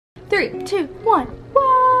3, 2, 1.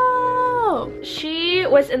 Whoa! She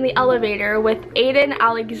was in the elevator with Aidan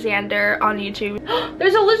Alexander on YouTube.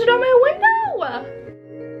 There's a lizard on my window!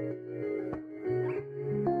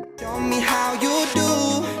 Show me how you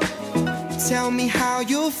do. Tell me how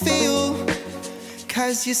you feel.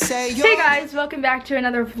 Cause you say you're... Hey guys, welcome back to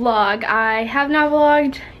another vlog. I have not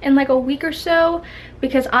vlogged in like a week or so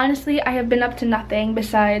because honestly I have been up to nothing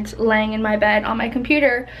besides laying in my bed on my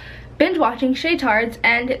computer binge watching Shaytards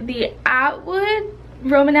and the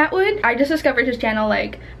Roman Atwood. I just discovered his channel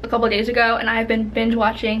like a couple days ago and I've been binge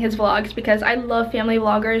watching his vlogs because I love family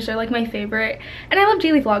vloggers. They're like my favorite, and I love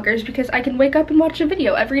daily vloggers because I can wake up and watch a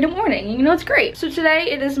video every morning. You know, it's great. So today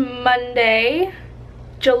it is Monday,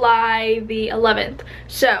 July the 11th.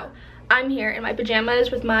 So I'm here in my pajamas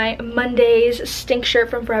with my Monday's stink shirt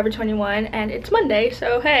from Forever 21 and it's Monday,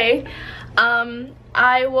 so hey.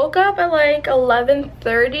 I woke up at like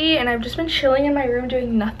 11:30 and I've just been chilling in my room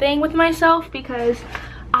doing nothing with myself because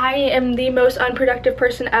I am the most unproductive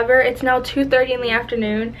person ever. It's now 2:30 in the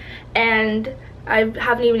afternoon and I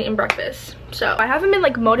haven't even eaten breakfast. So I haven't been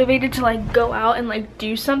like motivated to like go out and like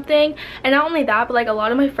do something. And not only that, but like a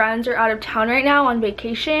lot of my friends are out of town right now on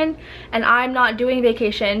vacation and I'm not doing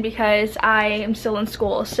vacation because I am still in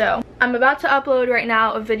school. So I'm about to upload right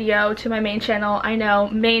now a video to my main channel. I know,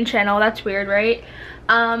 main channel, that's weird, right?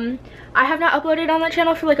 I have not uploaded on that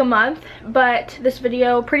channel for like a month, but this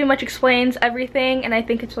video pretty much explains everything and I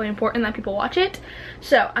think it's really important that people watch it.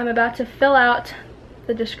 So I'm about to fill out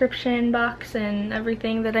the description box and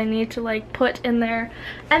everything that I need to like put in there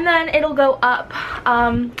and then it'll go up.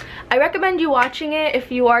 I recommend you watching it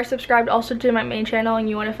if you are subscribed also to my main channel and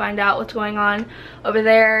you want to find out what's going on over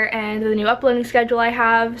there and the new uploading schedule I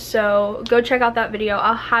have. So go check out that video.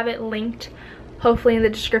 I'll have it linked hopefully in the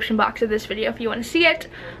description box of this video if you want to see it.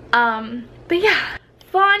 But yeah,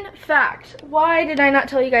 fun fact, why did I not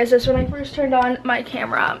tell you guys this when I first turned on my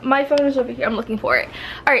camera? My phone is over here, I'm looking for it.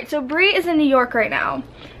 Alright, so Bree is in New York right now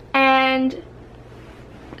and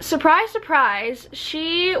surprise surprise,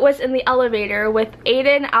 she was in the elevator with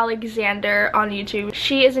Aidan Alexander on YouTube.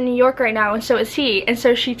 She is in New York right now and so is he, and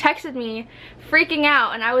so she texted me freaking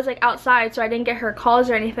out and I was like outside so I didn't get her calls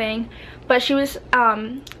or anything, but she was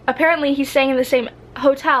apparently he's staying in the same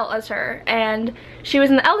hotel as her and she was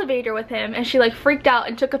in the elevator with him and she like freaked out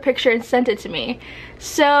and took a picture and sent it to me.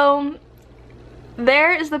 So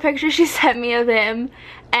there is the picture she sent me of him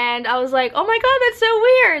and I was like, oh my god, that's so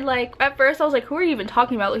weird. Like at first I was like, who are you even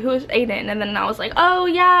talking about? Like, who is Aidan? And then I was like, oh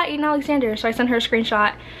yeah, Aidan Alexander. So I sent her a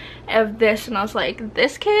screenshot of this and I was like,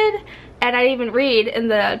 this kid? And I didn't even read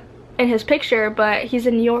in his picture, but he's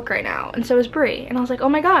in New York right now and so is Bree. And I was like, oh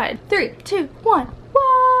my god. 3, 2, 1.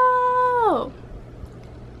 Whoa!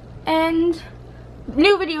 And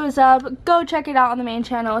new video is up. Go check it out on the main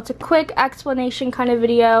channel. It's a quick explanation kind of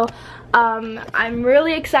video. I'm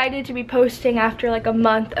really excited to be posting after like a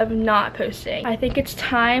month of not posting. I think it's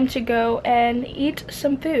time to go and eat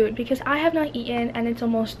some food because I have not eaten and it's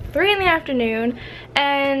almost 3 in the afternoon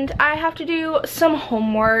and I have to do some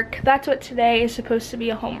homework. That's what today is supposed to be,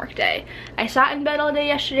 a homework day. I sat in bed all day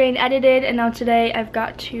yesterday and edited and now today I've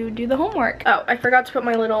got to do the homework. Oh, I forgot to put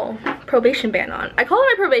my little probation band on. I call it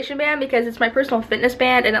my probation band because it's my personal fitness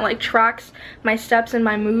band and it like tracks my steps and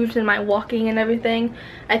my moves and my walking and everything.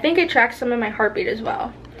 I think it tracks some of my heartbeat as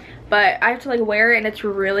well, but I have to like wear it and it's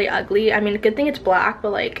really ugly. I mean, good thing it's black,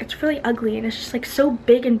 but like it's really ugly and it's just like so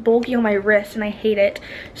big and bulky on my wrist and I hate it.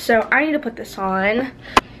 So I need to put this on.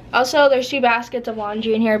 Also, there's 2 baskets of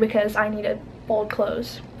laundry in here because I need to fold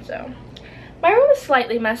clothes. So my room is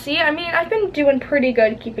slightly messy. I mean, I've been doing pretty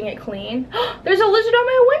good keeping it clean. There's a lizard on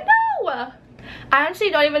my window! I honestly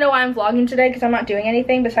don't even know why I'm vlogging today because I'm not doing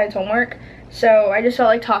anything besides homework. So I just felt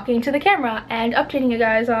like talking to the camera and updating you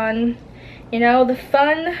guys on, you know, the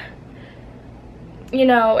fun, you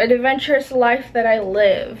know, adventurous life that I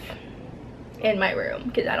live in my room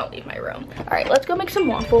because I don't leave my room. All right, let's go make some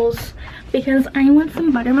waffles because I want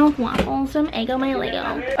some buttermilk waffles from Eggo My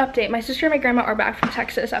Lego. Update, my sister and my grandma are back from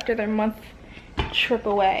Texas after their month trip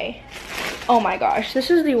away. Oh my gosh,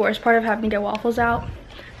 this is the worst part of having to get waffles out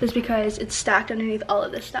is because it's stacked underneath all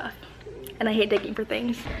of this stuff and I hate digging for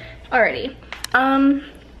things. Alrighty,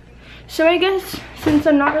 so I guess since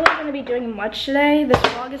I'm not really going to be doing much today, this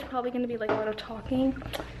vlog is probably going to be like a lot of talking.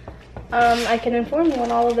 I can inform you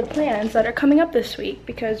on all of the plans that are coming up this week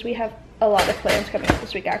because we have a lot of plans coming up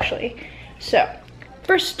this week actually. So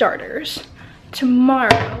for starters,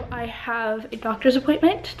 tomorrow I have a doctor's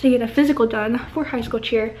appointment to get a physical done for high school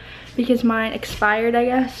cheer because mine expired, I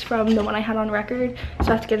guess, from the one I had on record, so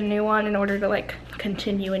I have to get a new one in order to like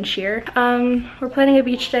continue in cheer. We're planning a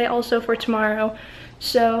beach day also for tomorrow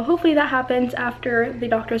So hopefully that happens after the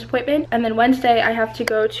doctor's appointment. And then Wednesday I have to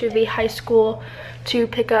go to the high school to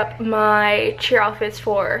pick up my cheer outfits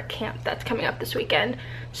for camp that's coming up this weekend.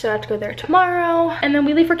 So I have to go there tomorrow. And then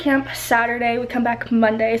we leave for camp Saturday. We come back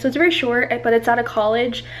Monday. So it's very short, but it's at a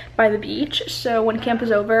college by the beach. So when camp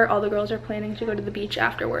is over, all the girls are planning to go to the beach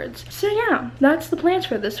afterwards. So yeah, that's the plans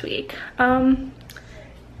for this week. And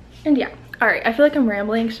yeah, all right, I feel like I'm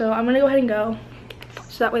rambling, so I'm gonna go ahead and go.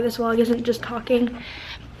 So that way this vlog isn't just talking.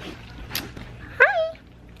 Hi!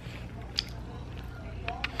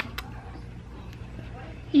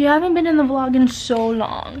 You haven't been in the vlog in so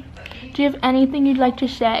long. Do you have anything you'd like to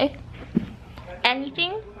say?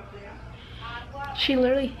 Anything? She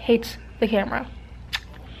literally hates the camera.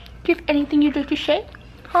 Do you have anything you'd like to say?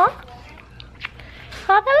 Huh?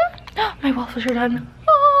 Huh, Bella? My waffles are done.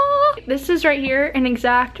 Oh. This is right here an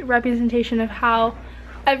exact representation of how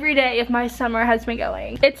every day of my summer has been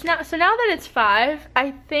going. It's now, so now that it's 5,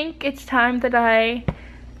 I think it's time that I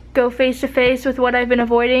go face to face with what I've been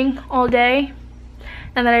avoiding all day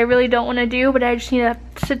and that I really don't want to do, but I just need to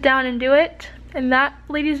sit down and do it. And that,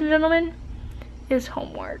 ladies and gentlemen, is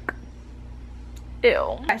homework.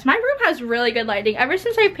 Ew. Guys, my room has really good lighting. Ever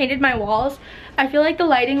since I painted my walls, I feel like the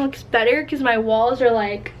lighting looks better because my walls are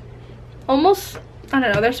like almost, I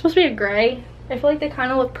don't know, they're supposed to be a gray. I feel like they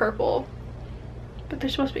kind of look purple, but they're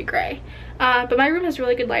supposed to be gray. But my room has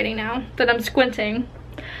really good lighting now that I'm squinting.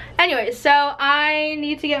 Anyways, so I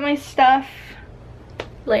need to get my stuff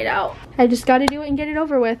laid out. I just got to do it and get it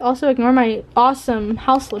over with. Also, ignore my awesome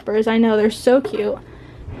house slippers. I know they're so cute,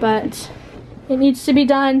 but it needs to be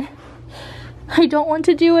done. I don't want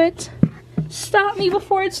to do it. Stop me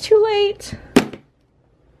before it's too late.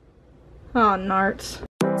 Oh, narts.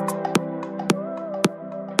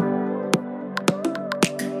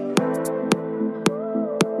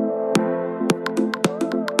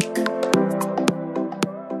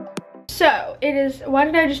 So it is, why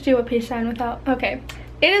did I just do a peace sign without, okay.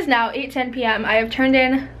 It is now 8:10 p.m. I have turned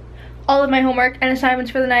in all of my homework and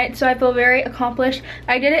assignments for the night, so I feel very accomplished.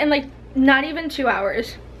 I did it in like not even 2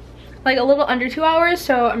 hours, like a little under 2 hours,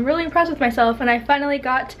 so I'm really impressed with myself, and I finally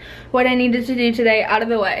got what I needed to do today out of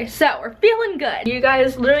the way. So we're feeling good. You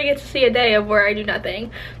guys literally get to see a day of where I do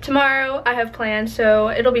nothing. Tomorrow I have plans, so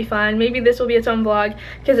it'll be fun. Maybe this will be its own vlog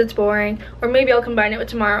because it's boring, or maybe I'll combine it with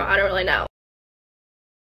tomorrow. I don't really know.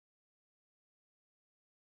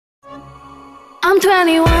 I'm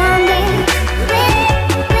 21, baby.